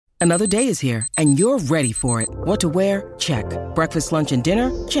Another day is here, and you're ready for it. What to wear? Check. Breakfast, lunch, and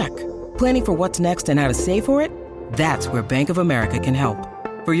dinner? Check. Planning for what's next and how to save for it? That's where Bank of America can help.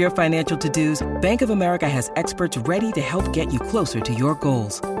 For your financial to-dos, Bank of America has experts ready to help get you closer to your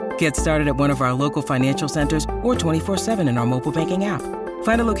goals. Get started at one of our local financial centers or 24/7 in our mobile banking app.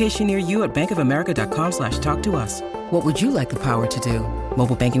 Find a location near you at bankofamerica.com/talktous. What would you like the power to do?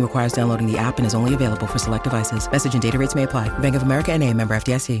 Mobile banking requires downloading the app and is only available for select devices. Message and data rates may apply. Bank of America N.A., member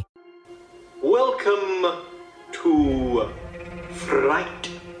FDIC. Welcome to Fright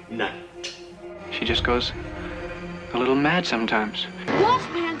Night. She just goes a little mad sometimes.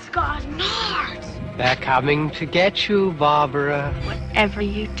 Wolfman's got nards. They're coming to get you, Barbara. Whatever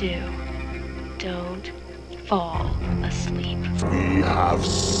you do, don't fall asleep. We have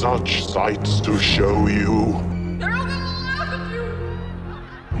such sights to show you. They're all gonna laugh at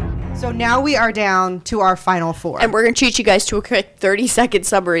you. So now we are down to our final four. And we're going to treat you guys to a quick 30-second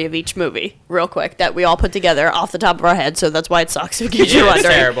summary of each movie, real quick, that we all put together off the top of our head, so that's why it sucks. In case you're It's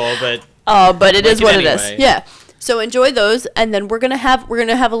wondering. terrible, but it is what anyway. it is. Yeah. So enjoy those, and then we're gonna have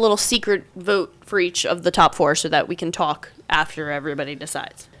a little secret vote for each of the top four, so that we can talk after everybody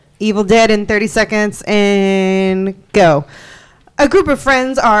decides. Evil Dead in 30 seconds, and go. A group of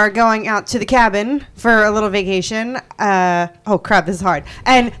friends are going out to the cabin for a little vacation. Oh, crap, this is hard.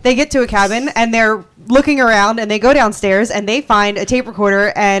 And they get to a cabin, and they're looking around, and they go downstairs, and they find a tape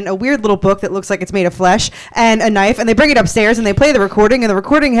recorder and a weird little book that looks like it's made of flesh and a knife, and they bring it upstairs, and they play the recording, and the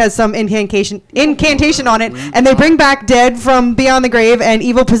recording has some incantation on it, and they bring back Dead from beyond the grave, and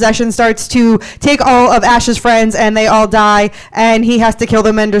evil possession starts to take all of Ash's friends, and they all die, and he has to kill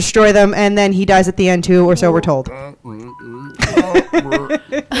them and destroy them, and then he dies at the end, too, or so we're told.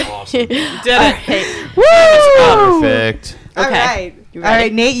 Awesome. You did it. Woo! Perfect. All Okay. right. You All ready?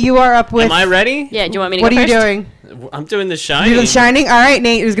 right, Nate, you are up with... Am I ready? Yeah, do you want me to What go are you first? doing? I'm doing The You Shining. doing Shining? All right,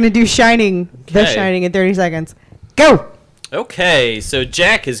 Nate is going to do Shining. The Okay. Shining in 30 seconds. Go! Okay, so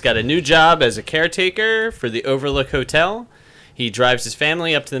Jack has got a new job as a caretaker for the Overlook Hotel. He drives his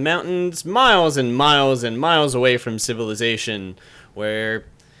family up to the mountains, miles and miles and miles away from civilization, where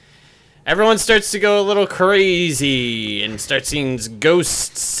everyone starts to go a little crazy and starts seeing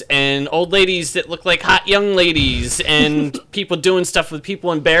ghosts and old ladies that look like hot young ladies and people doing stuff with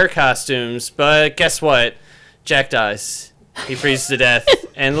people in bear costumes. But guess what? Jack dies. He freezes to death,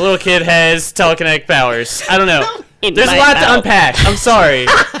 and the little kid has telekinetic powers. I don't know. There's a lot to unpack. I'm sorry.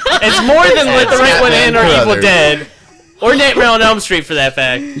 It's more than Let the Right One In or Evil Dead. Or Nightmare on Elm Street, for that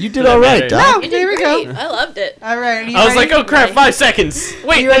fact. You did all right, Doc. No, there we go. I loved it. All right. I was like, oh crap, 5 seconds.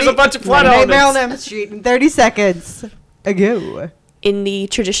 Wait, there's a bunch of plot Nightmare on elements. Elm Street in 30 seconds. Go. In the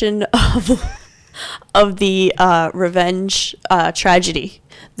tradition of the revenge tragedy,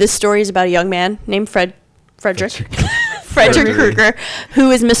 this story is about a young man named Frederick Krueger,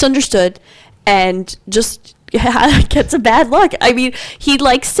 who is misunderstood and just gets a bad luck. I mean, he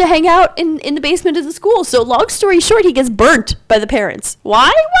likes to hang out in the basement of the school. So long story short, he gets burnt by the parents. Why?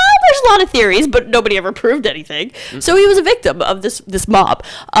 Well, there's a lot of theories, but nobody ever proved anything. So he was a victim of this mob.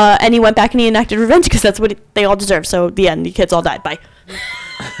 And he went back and he enacted revenge because that's what they all deserve. So the end, the kids all died. Bye.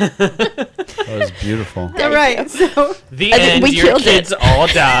 That was beautiful. All right. So The I think end, we your killed kids it. all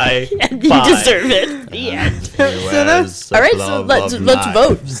die. And you Bye. deserve it. The end. All right, so let's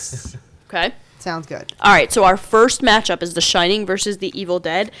vote. Okay. sounds good. All right, so our first matchup is The Shining versus The Evil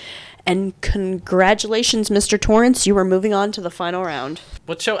Dead. And congratulations, Mr. Torrance. You are moving on to the final round.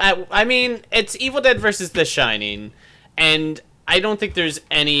 What show? I mean, it's Evil Dead versus The Shining, and I don't think there's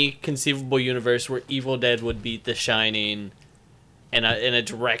any conceivable universe where Evil Dead would beat The Shining in a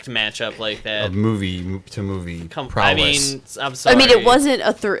direct matchup like that. Of movie to movie I prowess. mean, I'm sorry. I mean, it wasn't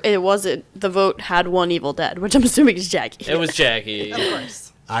it wasn't. The vote had one Evil Dead, which I'm assuming is Jackie. It was Jackie. Of course.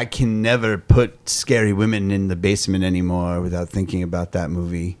 I can never put scary women in the basement anymore without thinking about that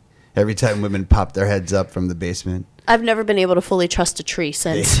movie. Every time women pop their heads up from the basement, I've never been able to fully trust a tree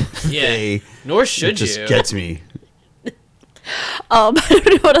since. Yeah. Nor should it just you. gets me. I don't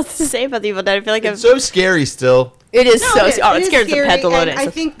know what else to say about The Evil Dead. I feel like It's so scary still. it is so. it It is scares the scary, pet to load and it. I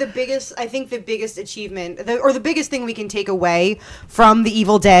think the biggest achievement, or the biggest thing we can take away from The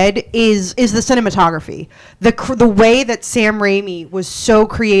Evil Dead is the cinematography. The way that Sam Raimi was so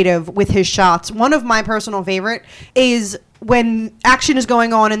creative with his shots. One of my personal favorite is when action is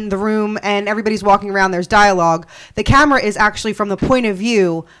going on in the room and everybody's walking around, there's dialogue. The camera is actually from the point of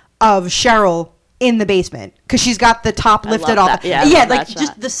view of Cheryl in the basement because she's got the top lifted love off. that. Yeah, I love like that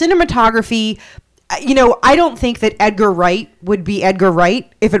just shot. the cinematography. You know, I don't think that Edgar Wright would be Edgar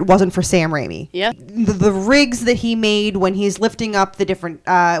Wright if it wasn't for Sam Raimi. Yeah. The rigs that he made when he's lifting up the different,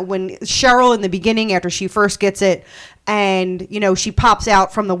 when Cheryl in the beginning after she first gets it, and she pops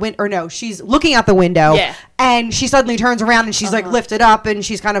out from the window, or no, she's looking out the window, and she suddenly turns around and she's like lifted up and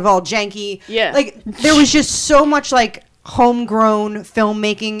she's kind of all janky. Yeah, like there was just so much like homegrown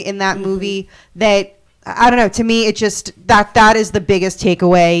filmmaking in that movie that. I don't know. To me, it just that is the biggest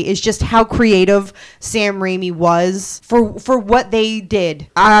takeaway is just how creative Sam Raimi was for what they did.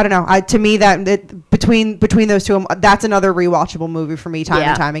 I don't know. To me, between those two, that's another rewatchable movie for me time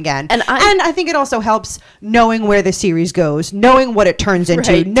and time again. And I think it also helps knowing where the series goes, knowing what it turns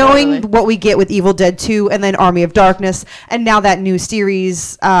into, knowing what we get with Evil Dead 2 and then Army of Darkness, and now that new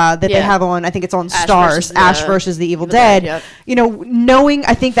series that they have on. I think it's on Starz, Ash versus the Evil Dead. Yep. Knowing.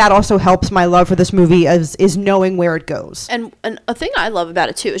 I think that also helps my love for this movie. Is knowing where it goes. And a thing I love about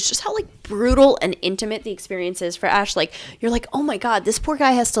it too is just how like brutal and intimate the experience is for Ash. Like you're like, oh my god, this poor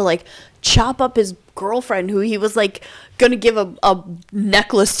guy has to like chop up his girlfriend who he was like gonna give a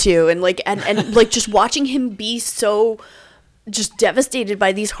necklace to, and like and like just watching him be so just devastated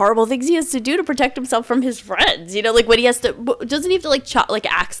by these horrible things he has to do to protect himself from his friends. Like when he has to, doesn't he have to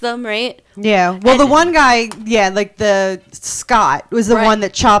like axe them, right? Yeah. Well, the one guy, like the Scott was the one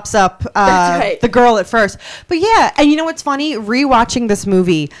that chops up the girl at first. But yeah, and you know what's funny? Rewatching this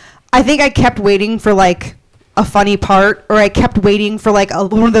movie, I think I kept waiting for like a funny part, or I kept waiting for like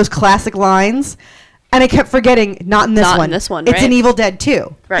one of those classic lines. And I kept forgetting, not in this one. Not in this one, It's in Evil Dead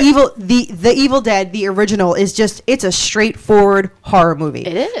 2. Right. The Evil Dead, the original, is just, it's a straightforward horror movie.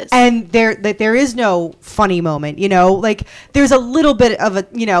 It is. And there is no funny moment, like there's a little bit of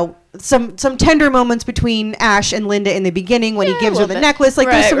a, some tender moments between Ash and Linda in the beginning when he gives her the necklace. Like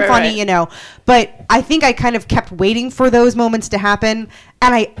there's some funny, but I think I kind of kept waiting for those moments to happen.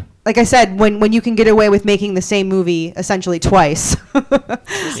 And like I said, when you can get away with making the same movie essentially twice,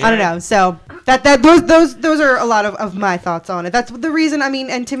 I don't know. So those are a lot of my thoughts on it. That's the reason. I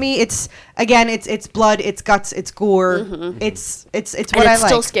mean, and to me, it's blood, it's guts, it's gore. Mm-hmm. It's what and I like. It's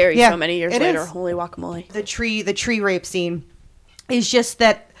still scary so many years later. Is. Holy guacamole! The tree rape scene is just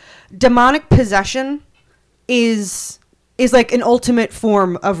that demonic possession is like an ultimate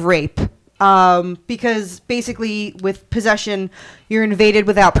form of rape. Because basically with possession, you're invaded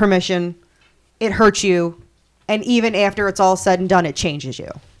without permission. It hurts you. And even after it's all said and done, it changes you.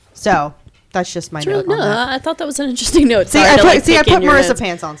 So that's just my note on that. I thought that was an interesting note. See, I put Marissa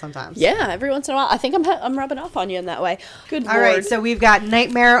pants on sometimes. Yeah, every once in a while. I think I'm rubbing off on you in that way. Good Lord. All right, so we've got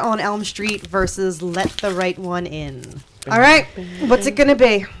Nightmare on Elm Street versus Let the Right One In. All right, what's it going to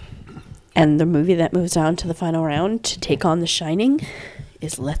be? And the movie that moves on to the final round to take on The Shining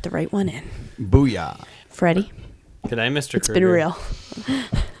is Let the Right One In. Booyah. Freddie. Good night, Mr. It's been real.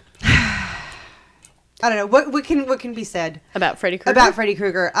 I don't know. What can be said about Freddy Krueger? About Freddy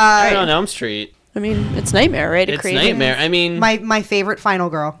Krueger. On Elm Street. I mean, it's Nightmare, right? It's Nightmare. I mean, my favorite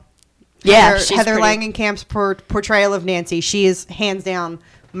final girl. Yeah, Heather Langenkamp's portrayal of Nancy. She is hands down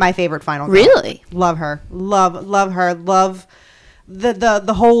my favorite final girl. Really? Love her. Love her. Love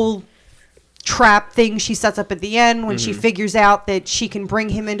the whole trap thing she sets up at the end when she figures out that she can bring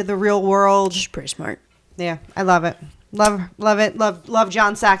him into the real world. She's pretty smart. Yeah, I love it. Love it. Love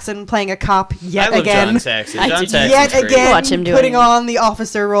John Saxon playing a cop yet again. John Saxon. Yet again, watch him putting on the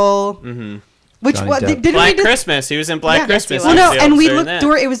officer role. Mm-hmm. Which didn't Black Christmas. He was in Black Christmas. Well, no, and we looked.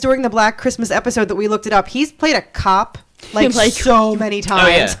 It was during the Black Christmas episode that we looked it up. He's played a cop so many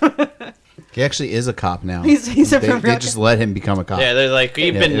times. Oh, yeah. He actually is a cop now. He's they just let him become a cop. Yeah, they're like,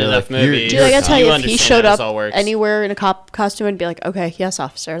 you've been in enough movies. Dude, I gotta tell you, if he showed up anywhere in a cop costume, I'd be like, okay, yes,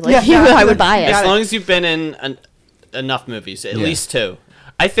 officer. Like, I would buy it. As long as you've been in enough movies, at least 2.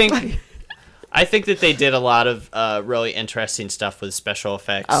 I think that they did a lot of really interesting stuff with special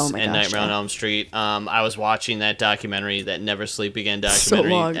effects in Nightmare on Elm Street. I was watching that documentary, that Never Sleep Again documentary,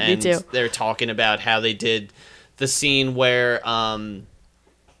 so long. and Me too. They're talking about how they did the scene where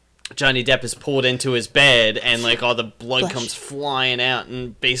Johnny Depp is pulled into his bed and like all the blood comes flying out,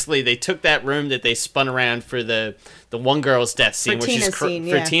 and basically they took that room that they spun around for the one girl's death scene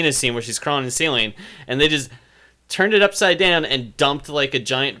where Tina's scene where she's crawling in the ceiling, and they just turned it upside down and dumped like a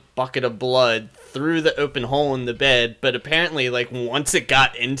giant bucket of blood through the open hole in the bed. But apparently, like, once it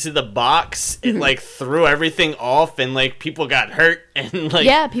got into the box, it like threw everything off, and like people got hurt, and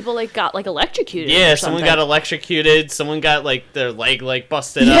like people like got like electrocuted. Yeah, someone got electrocuted. Someone got like their leg like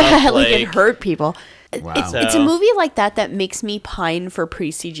busted up. Yeah, like it hurt people. Wow. It's a movie like that makes me pine for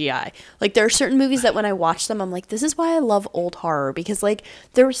pre-CGI. Like, there are certain movies that when I watch them, I'm like, this is why I love old horror, because like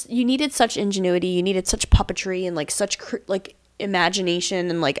you needed such ingenuity, you needed such puppetry, and like such imagination,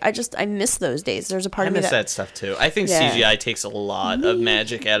 and like I miss those days. There's a part of me miss that stuff too. I think CGI takes a lot of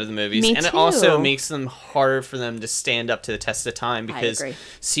magic out of the movies, and it also makes them harder for them to stand up to the test of time, because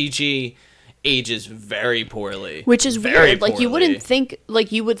CG ages very poorly. Which is Very weird. Like, you poorly. wouldn't think,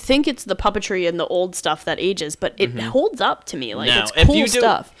 like, you would think it's the puppetry and the old stuff that ages, but it holds up to me. Like, No, it's cool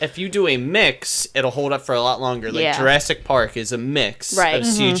stuff. If you do a mix, it'll hold up for a lot longer. Like Yeah. Jurassic Park is a mix Right. of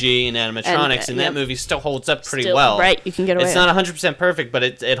CG and animatronics, and that yep. movie still holds up pretty Still- well. right, you can get away It's with not 100% perfect, but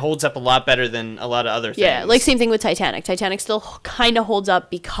it holds up a lot better than a lot of other things. Yeah, like same thing with Titanic. Titanic still kind of holds up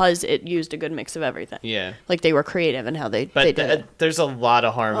because it used a good mix of everything. Yeah. Like, they were creative in how they But did it. there's a lot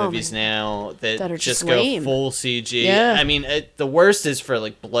of horror Oh movies now that That are just just go lame. full CG. Yeah. I mean, the worst is for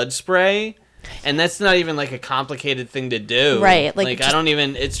like blood spray, and that's not even like a complicated thing to do. Right, like, I just- don't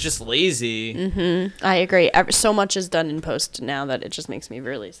even. It's just lazy. I agree. So much is done in post now that it just makes me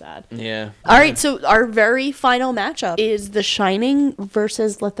really sad. Yeah. All right, so our very final matchup is The Shining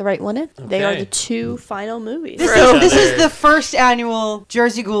versus Let the Right One In. They are Okay. the two final movies. This is the first annual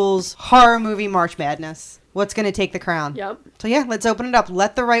Jersey Ghouls horror movie March Madness. What's going to take the crown? Yep. So yeah, let's open it up.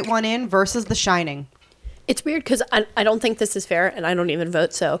 Let the Right One In versus The Shining. It's weird because I don't think this is fair, and I don't even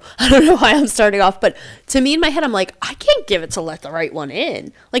vote, so I don't know why I'm starting off. But to me, in my head, I'm like, I can't give it to Let the Right One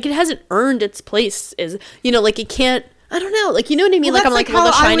In. Like, it hasn't earned its place. Like, it can't. I don't know. Like, you know what I mean? Well, Like, I'm that's like, well,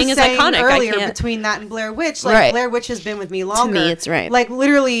 The how I Shining was is saying iconic. Earlier, I can't. between that and Blair Witch, like Right. Blair Witch has been with me longer. me, it's right. Like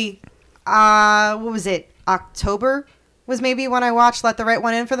literally, what was it? October was maybe when I watched Let the Right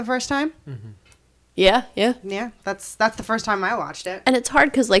One In for the first time. Yeah. Yeah, that's the first time I watched it. And it's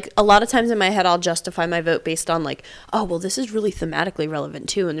hard because, like, a lot of times in my head, I'll justify my vote based on, like, oh, well, this is really thematically relevant,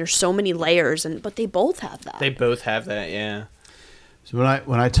 too, and there's so many layers, but they both have that. They both have that. Yeah. So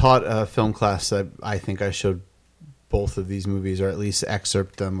when I taught a film class, I think I showed both of these movies, or at least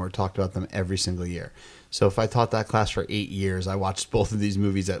excerpt them or talked about them every single year. So if I taught that class for 8 years, I watched both of these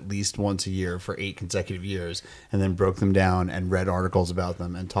movies at least once a year for 8 consecutive years, and then broke them down and read articles about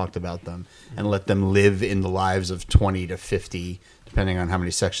them and talked about them and let them live in the lives of 20 to 50, depending on how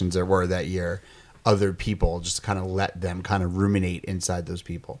many sections there were that year, other people, just kind of let them kind of ruminate inside those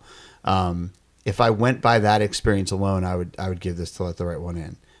people. If I went by that experience alone, I would give this to Let the Right One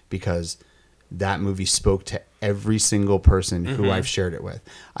In, because that movie spoke to every single person who I've shared it with.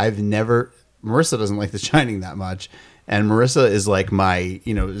 Marissa doesn't like The Shining that much, and Marissa is like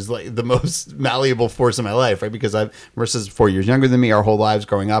is like the most malleable force in my life, right? Because Marissa's 4 years younger than me. Our whole lives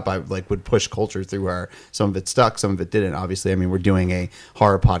growing up, I would push culture through her. Some of it stuck, some of it didn't. Obviously, I mean, we're doing a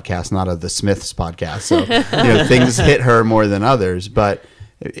horror podcast, not a The Smiths podcast, so things hit her more than others. But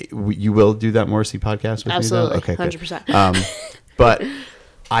you will do that Morrissey podcast with Absolutely, me, though? Okay, 100%. But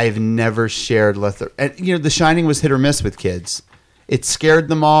I've never shared The Shining was hit or miss with kids. It scared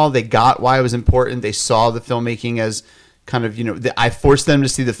them all. They got why it was important. They saw the filmmaking as kind of, I forced them to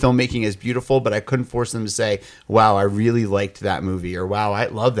see the filmmaking as beautiful, but I couldn't force them to say, wow, I really liked that movie, or wow, I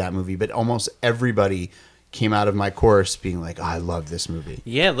love that movie. But almost everybody came out of my course being like, oh, I love this movie.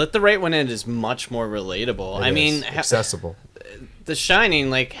 Yeah, Let the Right One In is much more relatable. It is accessible. The Shining,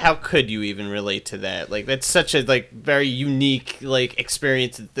 like, how could you even relate to that? Like, that's such a very unique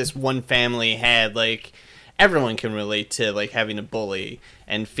experience that this one family had. Like, everyone can relate to having a bully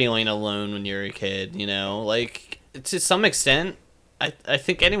and feeling alone when you're a kid. Like, to some extent, I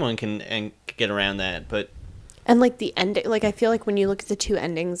think anyone can get around that. But And the ending, I feel like when you look at the two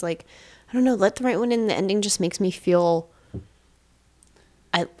endings, I don't know, Let the Right One In, the ending just makes me feel,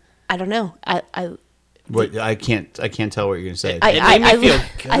 I don't know, I can't tell what you're gonna say. It made me feel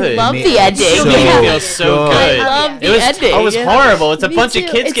good. I love It the made ending. me Feel so good. I love the It was ending. it was horrible. It's a Me bunch of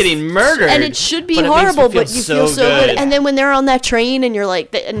too. kids getting murdered, and it should be but it makes me horrible, feel but you feel so good. And then when they're on that train, and you're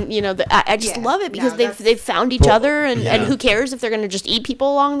like, I just Yeah. love it because No, they've found each other, and who cares if they're gonna just eat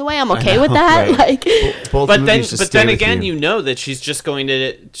people along the way? I'm okay with that. Right. Both But movies just stay with again, you know that she's just going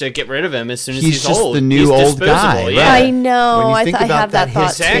to get rid of him as soon as He's he's just old. the new He's old disposable, guy, Yeah. right. I know. When you I think about have that thought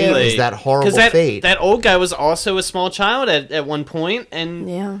history, too. Exactly. It was that horrible 'Cause fate. that old guy was also a small child at one point,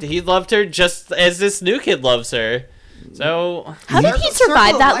 and he loved her just as this new kid loves her. So How did he Circle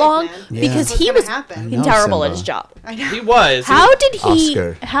survive of that life, long? man. Yeah. Because What's he gonna was happen? know, terrible at Simba. his job. I know. he was. How did he?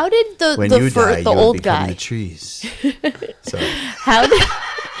 Oscar. How did when the you die, the you old become guy? the trees. So How did?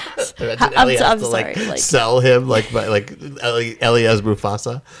 imagine I'm Ellie so- has I'm to sorry, sell him like Ellie as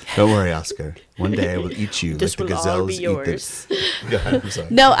Mufasa. Don't worry, Oscar. One day I will eat you This like the will all be gazelles eat yours. the. I'm sorry.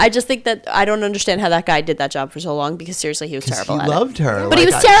 No, I just think that I don't understand how that guy did that job for so long because seriously, he was 'Cause terrible he at it. loved her, But he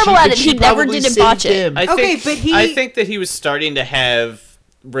was terrible at it. He never probably didn't saved botch it. him. I Okay, think, but he- I think that he was starting to have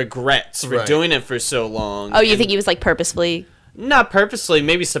regrets for Right. doing it for so long. Oh, you and think he was purposefully? not purposely,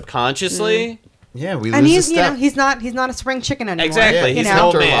 maybe subconsciously. Yeah, we And lose he's a step. he's not a spring chicken anymore. Exactly, Yeah, he's he's an kept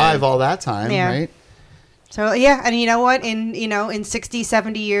old her man. alive all that time, Yeah. right? So yeah, and you know what? In 60,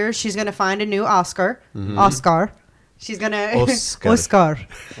 70 years, she's gonna find a new Oscar. Oscar. She's gonna Oscar. Oscar.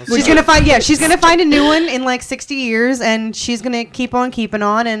 She's gonna find she's gonna find a new one in like 60 years, and she's gonna keep on keeping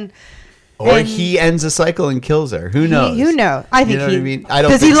on, and he ends a cycle and kills her. Who knows? Who knows? I think you know what I mean? I don't.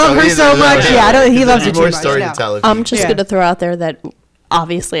 Does he love her so much? Yeah, I don't. He loves her too more much. story No. to tell. I'm just gonna throw out there that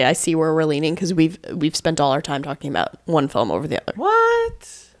obviously I see where we're leaning because we've spent all our time talking about one film over the other.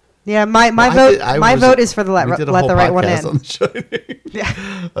 What? Yeah, my vote is for the let the right one in. On The Shining.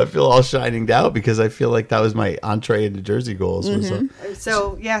 Yeah. I feel all shininged out because I feel like that was my entree into Jersey goals.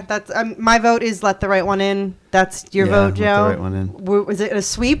 So yeah, that's my vote is let the right one in. That's your vote, Joe. Let the right one in. Was it a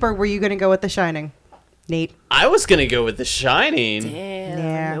sweep or were you going to go with The Shining, Nate? I was gonna go with The Shining. Damn,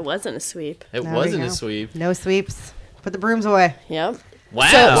 Yeah. it wasn't a sweep. It There wasn't we a go. sweep. No sweeps. Put the brooms away. Yep. Wow.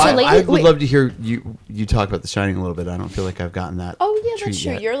 I would love to hear you talk about The Shining a little bit. I don't feel like I've gotten that. Oh yeah, treat that's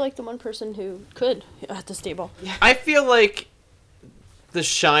true. yet. You're like the one person who could at this table. I feel like The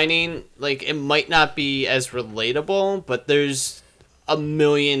Shining, like, it might not be as relatable, but there's a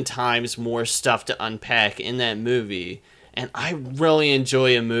million times more stuff to unpack in that movie. And I really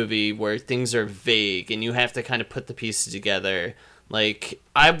enjoy a movie where things are vague and you have to kind of put the pieces together. Like,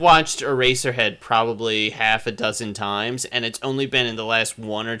 I've watched Eraserhead probably half a dozen times, and it's only been in the last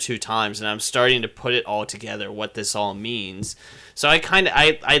 1 or 2 times, and I'm starting to put it all together, what this all means. So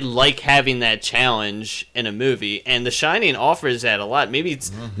I like having that challenge in a movie, and The Shining offers that a lot. Maybe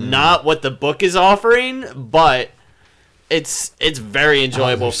it's not what the book is offering, but it's very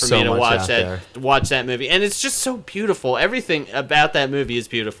enjoyable for me to watch that movie, and it's just so beautiful. Everything about that movie is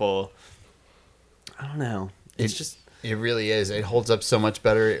beautiful. I don't know. It really is. It holds up so much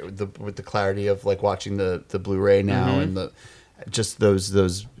better with the clarity of like watching the Blu-ray now and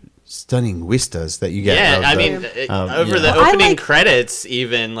those stunning vistas that you get. Yeah, I mean, over the opening credits,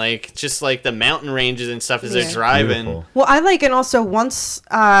 even like just like the mountain ranges and stuff as they're driving. Beautiful. Well, I like, and also once,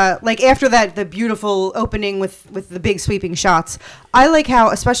 like after that, the beautiful opening with the big sweeping shots. I like how,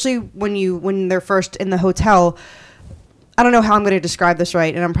 especially when they're first in the hotel. I don't know how I'm going to describe this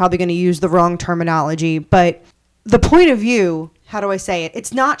right, and I'm probably going to use the wrong terminology, but the point of view, how do I say it?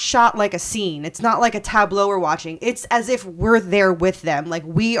 It's not shot like a scene. It's not like a tableau we're watching. It's as if we're there with them. Like,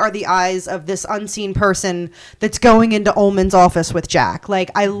 we are the eyes of this unseen person that's going into Ullman's office with Jack. Like,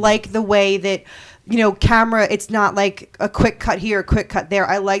 I like the way that, camera, it's not like a quick cut here, a quick cut there.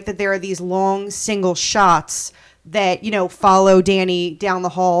 I like that there are these long single shots that follow Danny down the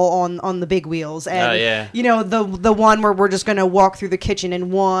hall on the big wheels, and the one where we're just gonna walk through the kitchen,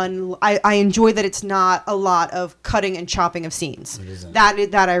 and I enjoy that it's not a lot of cutting and chopping of scenes.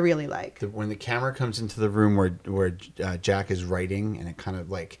 That I really like. When the camera comes into the room where Jack is writing, and it kind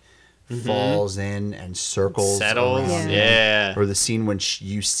of like falls in and circles, settles, around, or the scene when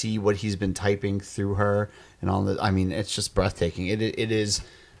you see what he's been typing through her, and all the. I mean, it's just breathtaking. It is.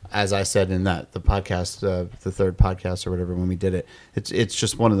 As I said in the podcast, the third podcast or whatever, when we did it, it's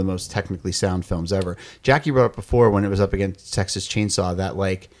just one of the most technically sound films ever. Jackie brought up before when it was up against Texas Chainsaw that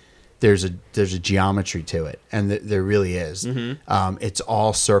like there's a geometry to it, and there really is. It's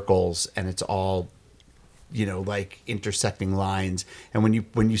all circles and it's all like intersecting lines, and when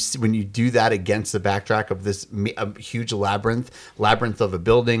you do that against the backdrop of this a huge labyrinth of a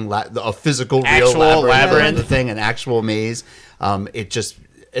building, a physical actual real labyrinth of the thing, an actual maze,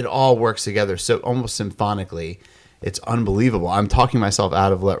 it all works together so almost symphonically. It's unbelievable. I'm talking myself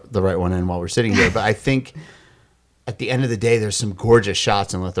out of Let the Right One In while we're sitting here, but I think at the end of the day, there's some gorgeous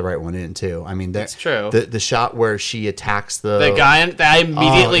shots in Let the Right One In too. I mean, that's true. The shot where she attacks the guy, I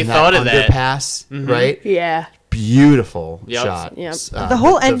immediately thought of that underpass, right? Yeah. Beautiful shot. Yep. The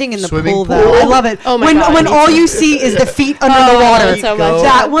whole ending in the swimming pool, though, I love it. Oh my God, when me all too. you see is the feet under the water. So much.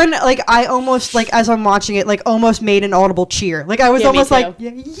 That one, like, I almost, like, as I'm watching it, like, almost made an audible cheer. Like, I was Yeah, me almost like,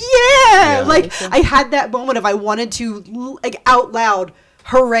 too. yeah! Like, I had that moment of I wanted to, like, out loud,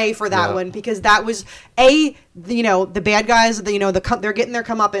 hooray for that one, because that was, the bad guys, they're getting their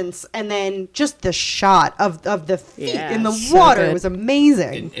comeuppance, and then just the shot of the feet in the water was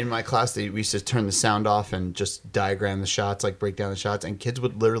amazing. In my class, we used to turn the sound off and just diagram the shots, like break down the shots, and kids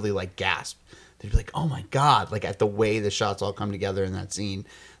would literally like gasp. They'd be like, "Oh my God!" Like at the way the shots all come together in that scene.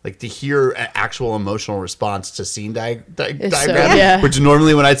 Like to hear an actual emotional response to scene diagram, which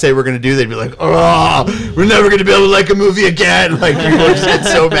normally when I'd say we're going to do, they'd be like, "Oh, we're never going to be able to like a movie again." Like people would just get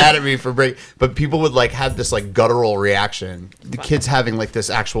so mad at me for break. But people would like have this like guttural reaction. The kids having like this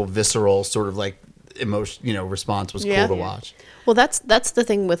actual visceral sort of like emotion, response was cool to watch. Well, that's the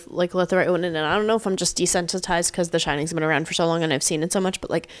thing with like Let the Right One In, and I don't know if I'm just desensitized because The Shining's been around for so long and I've seen it so much, but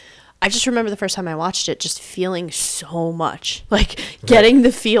like I just remember the first time I watched it, just feeling so much, like getting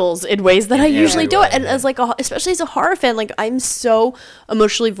the feels in ways that I usually don't. And as like, especially as a horror fan, like I'm so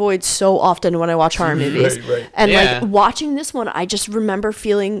emotionally void so often when I watch horror movies. And like watching this one, I just remember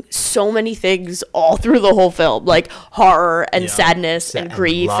feeling so many things all through the whole film, like horror and sadness and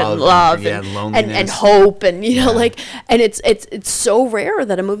grief and love and hope and you know like, and it's so rare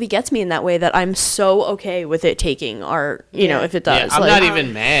that a movie gets me in that way that I'm so okay with it taking our you know if it does. I'm not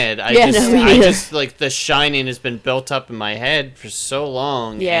even mad. I just like The Shining has been built up in my head for so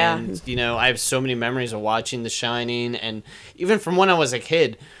long. And you know, I have so many memories of watching The Shining, and even from when I was a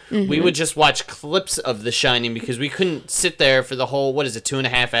kid, we would just watch clips of The Shining because we couldn't sit there for the whole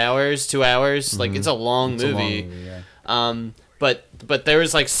 2.5 hours, 2 hours. Like it's a long movie. But there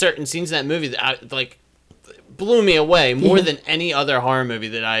was like certain scenes in that movie that blew me away more than any other horror movie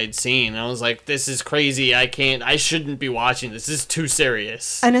that I had seen. I was like, this is crazy. I shouldn't be watching this. This is too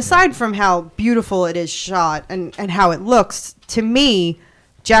serious. And aside from how beautiful it is shot and how it looks, to me,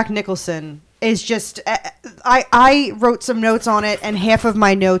 Jack Nicholson is just, I wrote some notes on it, and half of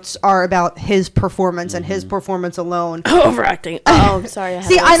my notes are about his performance and his performance alone. Overacting. Oh, I'm sorry.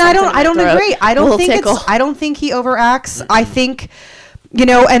 See, and I don't agree. I don't think he overacts. I think, you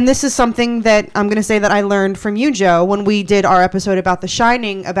know, and this is something that I'm going to say that I learned from you, Joe, when we did our episode about The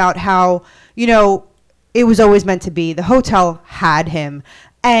Shining, about how, you know, it was always meant to be. The hotel had him.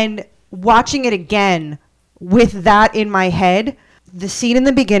 And watching it again with that in my head, the scene in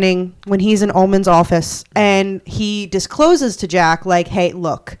the beginning when he's in Ullman's office and he discloses to Jack, like, hey,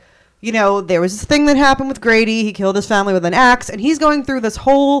 look, you know, there was this thing that happened with Grady. He killed his family with an axe. And he's going through this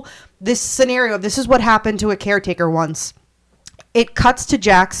scenario of this is what happened to a caretaker once. It cuts to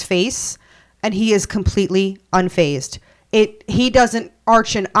Jack's face, and he is completely unfazed. He doesn't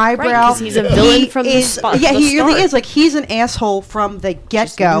arch an eyebrow. Right, because he's a villain from the spot. Yeah, he really is. Like, he's an asshole from the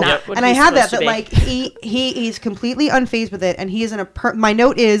get-go. And I had that like, he's completely unfazed with it, and he is in my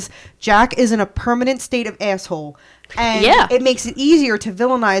note is, Jack is in a permanent state of asshole. And it makes it easier to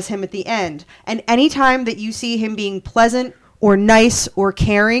villainize him at the end. And anytime that you see him being pleasant or nice or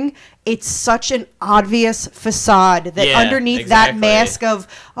caring, it's such an obvious facade that underneath that mask of,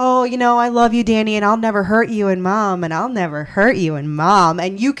 oh, you know, I love you, Danny, and I'll never hurt you, and Mom, and I'll never hurt you, and Mom,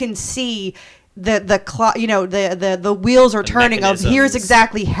 and you can see the wheels are turning of here's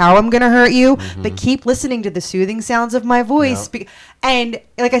exactly how I'm gonna hurt you, but keep listening to the soothing sounds of my voice. And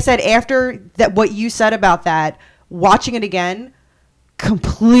like I said, after that, what you said about that, watching it again,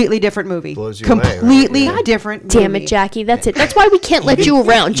 completely different movie. Completely different movie. Damn it, Jackie. That's it. That's why we can't let you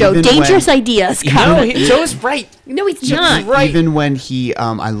around, Joe. Dangerous ideas. No, Joe's right. No, he's not. Right. Even when he,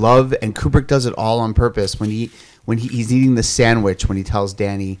 I love, and Kubrick does it all on purpose, when he's eating the sandwich, when he tells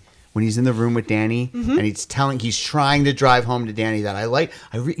Danny, when he's in the room with Danny, and he's trying to drive home to Danny that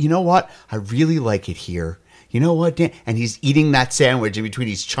you know what? I really like it here. You know what, Dan? And he's eating that sandwich in between.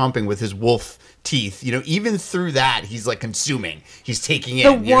 He's chomping with his wolf teeth. You know, even through that, he's like consuming. He's taking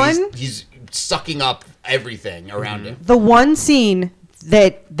in. He's sucking up everything around him. The one scene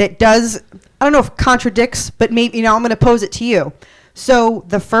that does, I don't know if contradicts, but maybe, you know, I'm going to pose it to you. So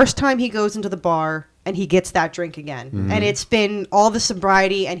the first time he goes into the bar and he gets that drink again, and it's been all the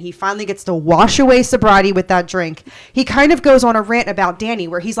sobriety, and he finally gets to wash away sobriety with that drink. He kind of goes on a rant about Danny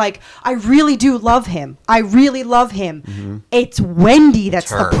where he's like, I really do love him. I really love him. It's Wendy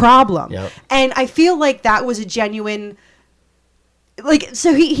that's the problem. And I feel like that was a genuine, like,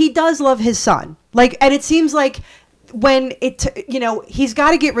 so he does love his son. Like, and it seems like when he's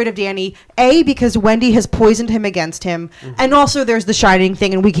got to get rid of Danny, because Wendy has poisoned him against him, and also there's the Shining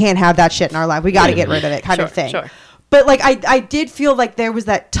thing, and we can't have that shit in our life. We got to get rid of it, kind of thing. Sure. But like, I did feel like there was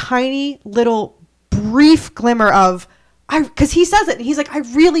that tiny little brief glimmer of, because he says it, and he's like, I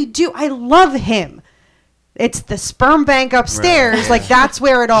really do, I love him. It's the sperm bank upstairs. Right. Like, that's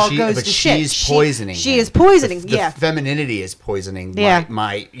where it all goes to shit. She's poisoning. She is poisoning. The femininity is poisoning.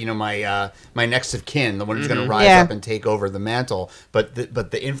 My next of kin, the one who's going to rise up and take over the mantle. But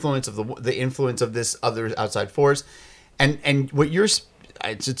the influence of this other outside force, and what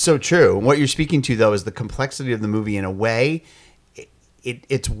it's so true. What you're speaking to though is the complexity of the movie in a way.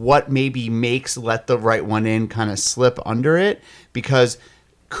 It's what maybe makes Let the Right One In kind of slip under it, because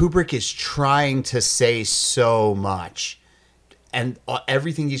Kubrick is trying to say so much, and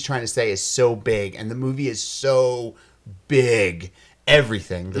everything he's trying to say is so big, and the movie is so big.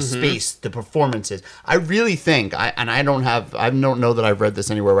 Everything, the space, the performances. I really think, I don't know that I've read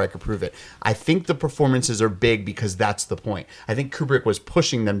this anywhere where I could prove it. I think the performances are big because that's the point. I think Kubrick was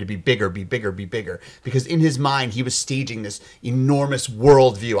pushing them to be bigger, because in his mind he was staging this enormous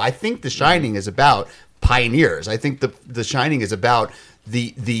worldview. I think The Shining is about pioneers. I think the Shining is about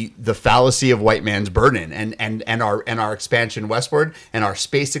the fallacy of white man's burden and our expansion westward and our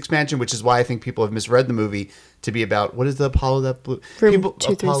space expansion, which is why I think people have misread the movie to be about, what is the Apollo that blew? Room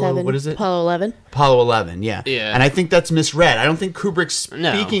 237. What is it? Apollo 11. Apollo 11, yeah. And I think that's misread. I don't think Kubrick's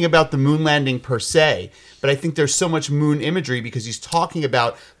speaking about the moon landing per se, but I think there's so much moon imagery because he's talking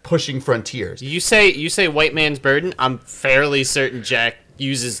about pushing frontiers. You say white man's burden. I'm fairly certain Jack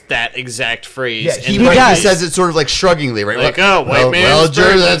uses that exact phrase. Yeah, he says it sort of like shruggingly, right? Like, oh, white man's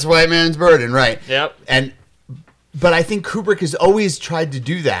burden. That's white man's burden, right? Yep. But I think Kubrick has always tried to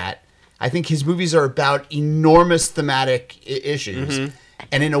do that. I think his movies are about enormous thematic issues. Mm-hmm.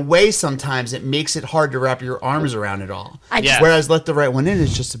 And in a way, sometimes it makes it hard to wrap your arms around it all. Whereas Let the Right One In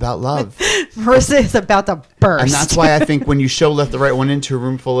is just about love. Versus is about to burst. And that's why I think when you show Let the Right One In to a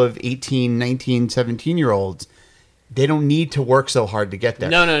room full of 18, 19, 17-year-olds, they don't need to work so hard to get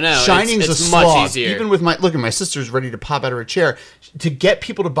there. No. Shining's it's a slog. Much easier. Even with my sister's ready to pop out of her chair. To get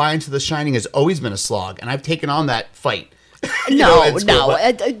people to buy into The Shining has always been a slog. And I've taken on that fight. It's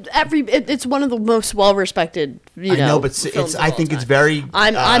one of the most well-respected. I know, but I think it's very.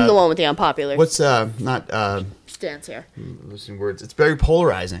 I'm the one with the unpopular. What's stance here? Losing words. It's very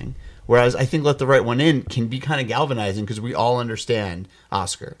polarizing. Whereas I think Let the Right One In can be kind of galvanizing because we all understand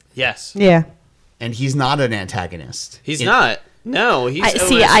Oscar. Yes. Yeah. And he's not an antagonist. He's not. No,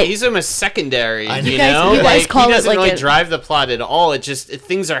 he's almost secondary. You guys call he doesn't really drive the plot at all. It just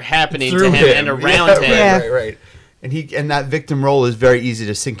things are happening to him and around him. Right. And that victim role is very easy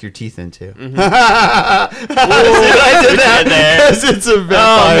to sink your teeth into. Mm-hmm. I did that because it's a vampire.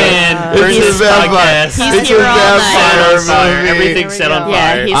 Oh man, it's a vampire. It's a vampire movie. Everything's set on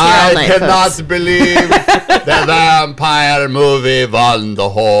fire. I cannot believe the vampire movie won the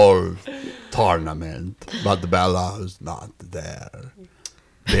whole tournament, but Bella is not there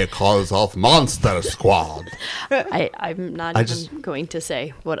because of Monster Squad. I'm not even going to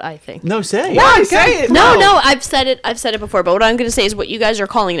say what I think. No, say. Yeah, say it. No, I've said it before, but what I'm going to say is what you guys are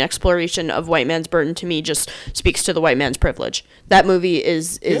calling an exploration of white man's burden to me just speaks to the white man's privilege. That movie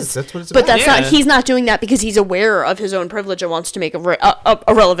is yes, that's what it's but about. that's not, he's not doing that because he's aware of his own privilege and wants to make a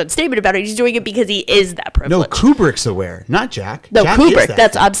relevant statement about it. He's doing it because he is that privilege. No, Kubrick's aware, not Jack. No, Jack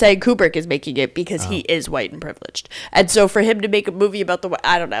Kubrick. I'm saying Kubrick is making it because he is white and privileged. And so for him to make a movie about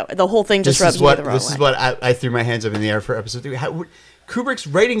I don't know, the whole thing just rubs me the wrong way. This is what I threw my hands up in the air for episode 3. Kubrick's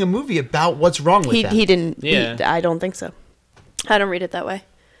writing a movie about what's wrong with that. He didn't. Yeah. I don't think so. I don't read it that way.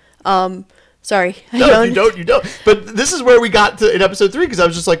 Sorry. No, you don't. But this is where we got to in episode 3 because I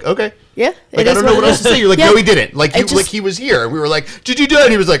was just like, okay. Yeah. Like, I don't know what else to say. You're like, no, he didn't. Like he was here. We were like, did you do it?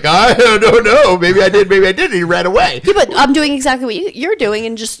 And he was like, I don't know. Maybe I did. Maybe I didn't. He ran away. Yeah, but I'm doing exactly what you're doing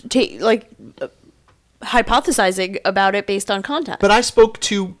and just hypothesizing about it based on content. But I spoke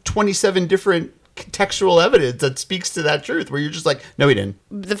to 27 different textual evidence that speaks to that truth where you're just like, no, he didn't.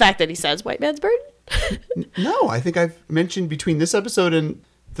 The fact that he says white man's burden? No, I think I've mentioned between this episode and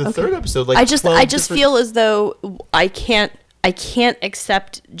the third episode, like I just feel as though I can't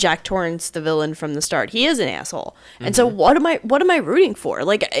accept Jack Torrance, the villain from the start. He is an asshole. And so what am I rooting for?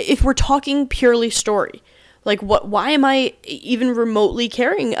 Like, if we're talking purely story, like why am I even remotely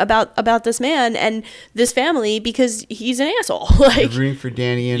caring about this man and this family because he's an asshole? Like, you're rooting for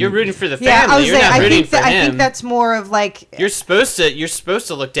Danny and you're rooting for the family. Yeah, I was you're saying, not rooting for him. I think that's more of like you're supposed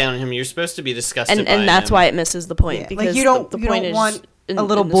to look down on him. You're supposed to be disgusted by him. And that's why it misses the point. Because like you don't want a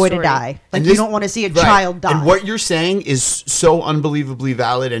little boy to die. Like you don't want to see a child die. And what you're saying is so unbelievably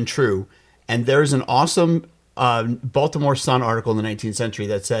valid and true. And there's an awesome Baltimore Sun article in the 19th century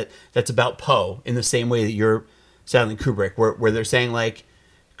that's about Poe in the same way that you're sounding Kubrick, where they're saying like,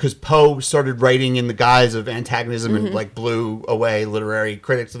 because Poe started writing in the guise of antagonism and like blew away literary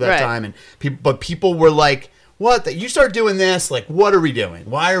critics of that time, and people were like, what? You start doing this? Like, what are we doing?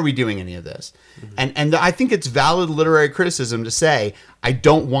 Why are we doing any of this? And I think it's valid literary criticism to say, I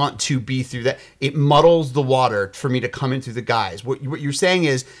don't want to be through that. It muddles the water for me to come in through the guise. What you're saying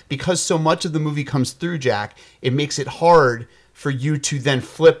is, because so much of the movie comes through Jack, it makes it hard for you to then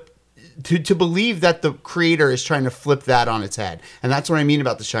flip, to believe that the creator is trying to flip that on its head. And that's what I mean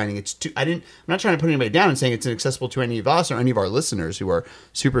about The Shining. I'm not trying to put anybody down and saying it's inaccessible to any of us or any of our listeners who are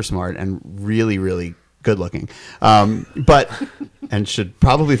super smart and really, really good looking, but and should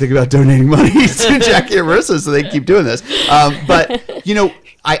probably think about donating money to Jackie and Marissa so they keep doing this. But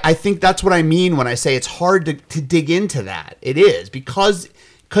I think that's what I mean when I say it's hard to dig into that. It is because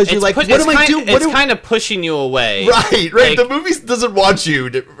you're like, what am I doing? It's kind of pushing you away. Right. Like, the movie doesn't want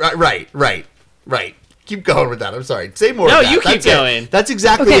you to. Right. Keep going with that. I'm sorry. Say more. No, of that. you keep going. That's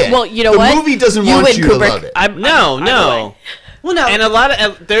exactly it. Well, you know what? The movie doesn't want you to love it. No. Well, no. And a lot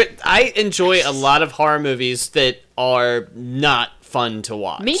of I enjoy a lot of horror movies that are not fun to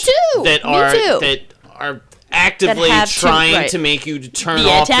watch. Me too. That are actively trying to make you turn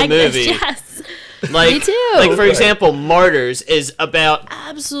off the movie. Yes. Like, Me too. Like, for example, Martyrs is about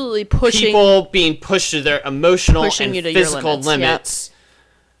absolutely pushing people being pushed to their emotional and you to physical your limits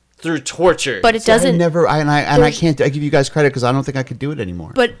through torture. But it doesn't. I can't. I give you guys credit because I don't think I could do it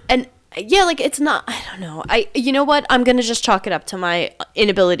anymore. But yeah, like it's not. I don't know. You know what? I'm gonna just chalk it up to my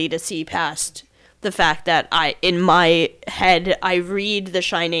inability to see past the fact that in my head, I read The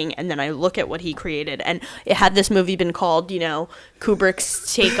Shining and then I look at what he created. And had this movie been called,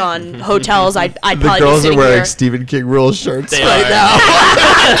 Kubrick's take on hotels, I'd probably be sitting here. The girls are wearing Stephen King rule shirts right now.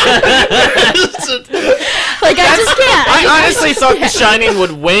 Like, I just can't. I honestly thought The Shining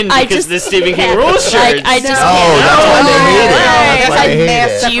would win because this Stephen King rule shirt. Like, I just that's why they hate it. That's why they hate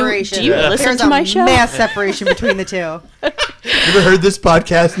mass it. separation. Do you listen There's to my show? Mass separation between the two. You ever heard this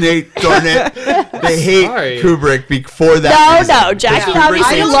podcast, Nate? Darn it. They hate Kubrick before that. No, Jackie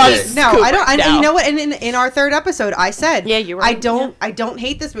obviously loves No, I don't. Kubrick And now. you know what? And in our third episode, I said, yeah, you're I right. don't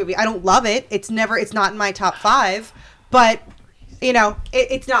hate this movie. I don't love it. It's not in my top 5, but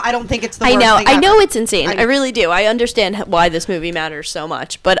it's not. I don't think it's the worst thing I know ever. it's insane. I really do. I understand why this movie matters so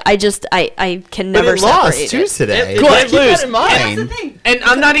much, but I just I can never But it lost separate too it. today. It Keep lose. that in mind. And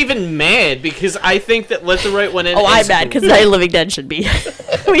I'm not even mad because I think that Let the Right One In. Oh, I'm mad because Night of the Living Dead should be.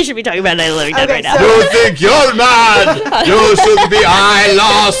 We should be talking about Night of the Living Dead right now. You think you're mad? You should be. I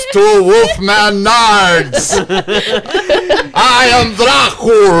lost to Wolfman Nards. I am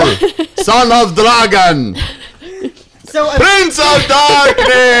Dracul, son of dragon, Prince of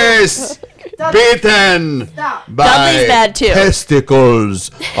Darkness, beaten by Dudley's bad too. testicles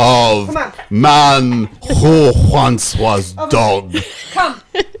of man who once was dog. Come.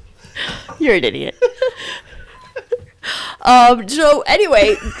 You're an idiot. So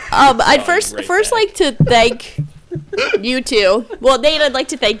anyway, I'd first like to thank you two. Well, Nate, I'd like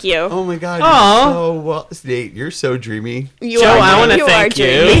to thank you. Oh my God! Nate, you're so dreamy. Joe, I want to thank you.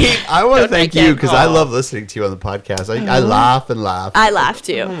 I want to thank you because I Aw. love listening to you on the podcast. I laugh and laugh. I laugh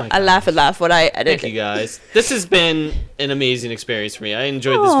too. I laugh and laugh when I edit. Thank you guys. This has been an amazing experience for me. I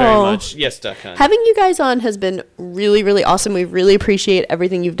enjoyed this very Aw. much. Yes, Duck Hunt. Having you guys on has been really, really awesome. We really appreciate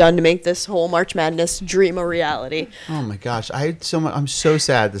everything you've done to make this whole March Madness dream a reality. Oh my gosh, I had so much. I'm so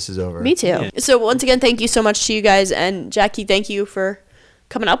sad this is over. Me too. Yeah. So once again, thank you so much to you guys, and Jackie, thank you for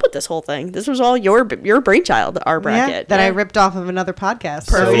coming up with this whole thing. This was all your brainchild, our bracket. That I ripped off of another podcast.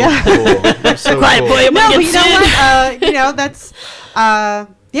 So So, yeah. cool. You're so Quiet cool. boy, I'm No, gonna but get you know sued. what? That's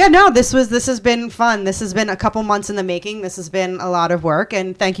this has been fun. This has been a couple months in the making. This has been a lot of work,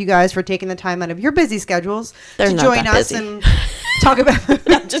 and thank you guys for taking the time out of your busy schedules They're to not join that us busy. and talk about.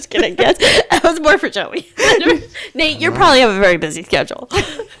 I'm just kidding. Yes, that was more for Joey. Nate, you probably have a very busy schedule.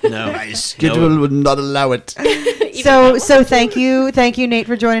 No. My schedule would not allow it. So thank you, Nate,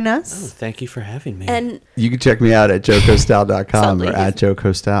 for joining us. Thank you for having me. And You can check me out at joecostal.com Sounds or like at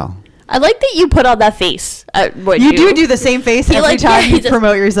joecostal. I like that you put on that face. You do the same face He, every like, time yeah, you he just-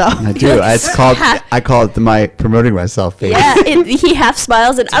 promote yourself. I do. I call it my promoting myself face. Yeah, he half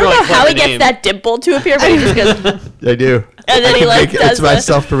smiles, and I don't really know how he clever gets name. that dimple to appear, but he just goes. I do. And then I he, can like, make does it's my the-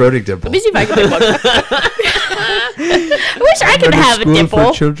 self-promoting dimple. Let me see if I can make one. I wish I could Go to have a school dimple.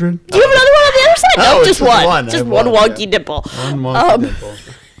 for children. Do you have another one on the other side? Oh, No, it's just just one. one. I Just have one one, wonky yeah. dimple. One monkey dimple.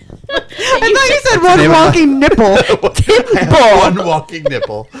 I thought you said one name of my- wonky nipple. One walking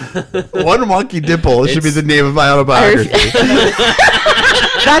nipple. One wonky dimple. It should be the name of my autobiography.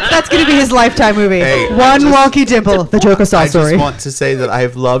 That's going to be his lifetime movie. Hey, One wonky dimple, the Joker Style I story. just want to say that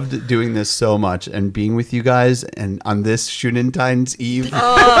I've loved doing this so much and being with you guys and on this Shunentine's Eve. It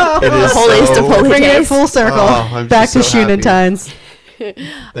is Holiest of holies. Bring it full circle. Oh, I'm Back to just so happy. Shunentines. Thank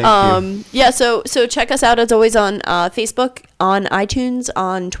you. Yeah, so check us out as always on Facebook, on iTunes,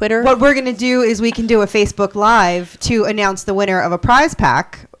 on Twitter. What we're going to do is we can do a Facebook Live to announce the winner of a prize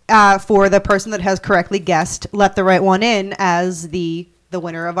pack for the person that has correctly guessed Let the Right One In as the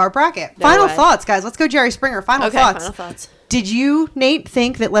winner of our bracket. No Final way. thoughts, guys. Let's go Jerry Springer. Final thoughts. Final thoughts. Did you, Nate,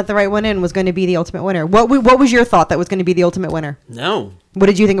 think that Let the Right One In was going to be the ultimate winner? What was your thought that was going to be the ultimate winner? No. What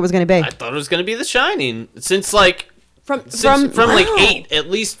did you think it was going to be? I thought it was going to be The Shining. Since like 8, at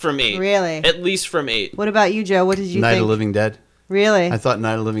least from 8. Really? At least from 8. What about you, Joe? What did you Night think? of Living Dead. Really? I thought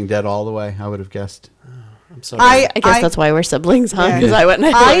Night of Living Dead all the way. I would have guessed. I'm sorry. I guess that's why we're siblings, huh? Yeah. Because I went.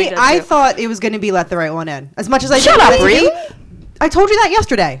 I thought it was going to be Let the Right One In. As much as I Shut didn't up, want it to be, really? I told you that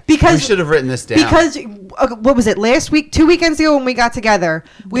yesterday We because should have written this down. Because what was it last week? 2 weekends ago when we got together,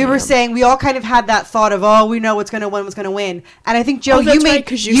 we were saying we all kind of had that thought of, oh, we know what's going to win, and I think Joe, Oh, that's you right, made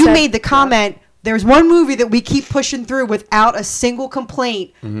 'cause you said- made the comment. there's one movie that we keep pushing through without a single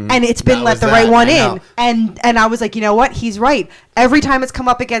complaint, and it's been That Let was the that. Right One I in. know. And I was like, you know what? He's right. Every time it's come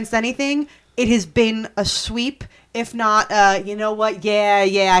up against anything, it has been a sweep. If not, you know what?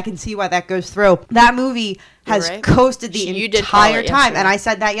 Yeah, I can see why that goes through. That movie has right. coasted the You did call entire it time, yesterday. and I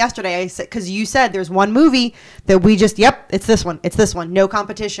said that yesterday. I said because you said there's one movie that we just, it's this one, no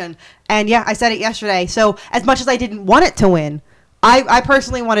competition, and yeah, I said it yesterday. So as much as I didn't want it to win, I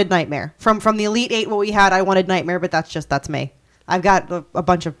personally wanted Nightmare from the Elite 8. What we had, I wanted Nightmare, but that's me. I've got a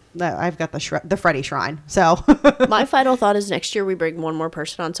bunch of I've got the Freddy Shrine. So My final thought is next year we bring one more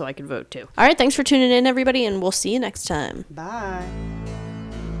person on so I can vote too. All right, thanks for tuning in, everybody, and we'll see you next time. bye.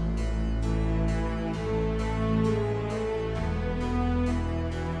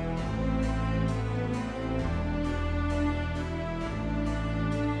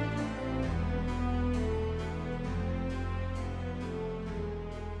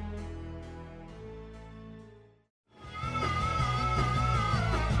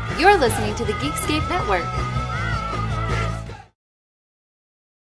 You're listening to the Geekscape Network.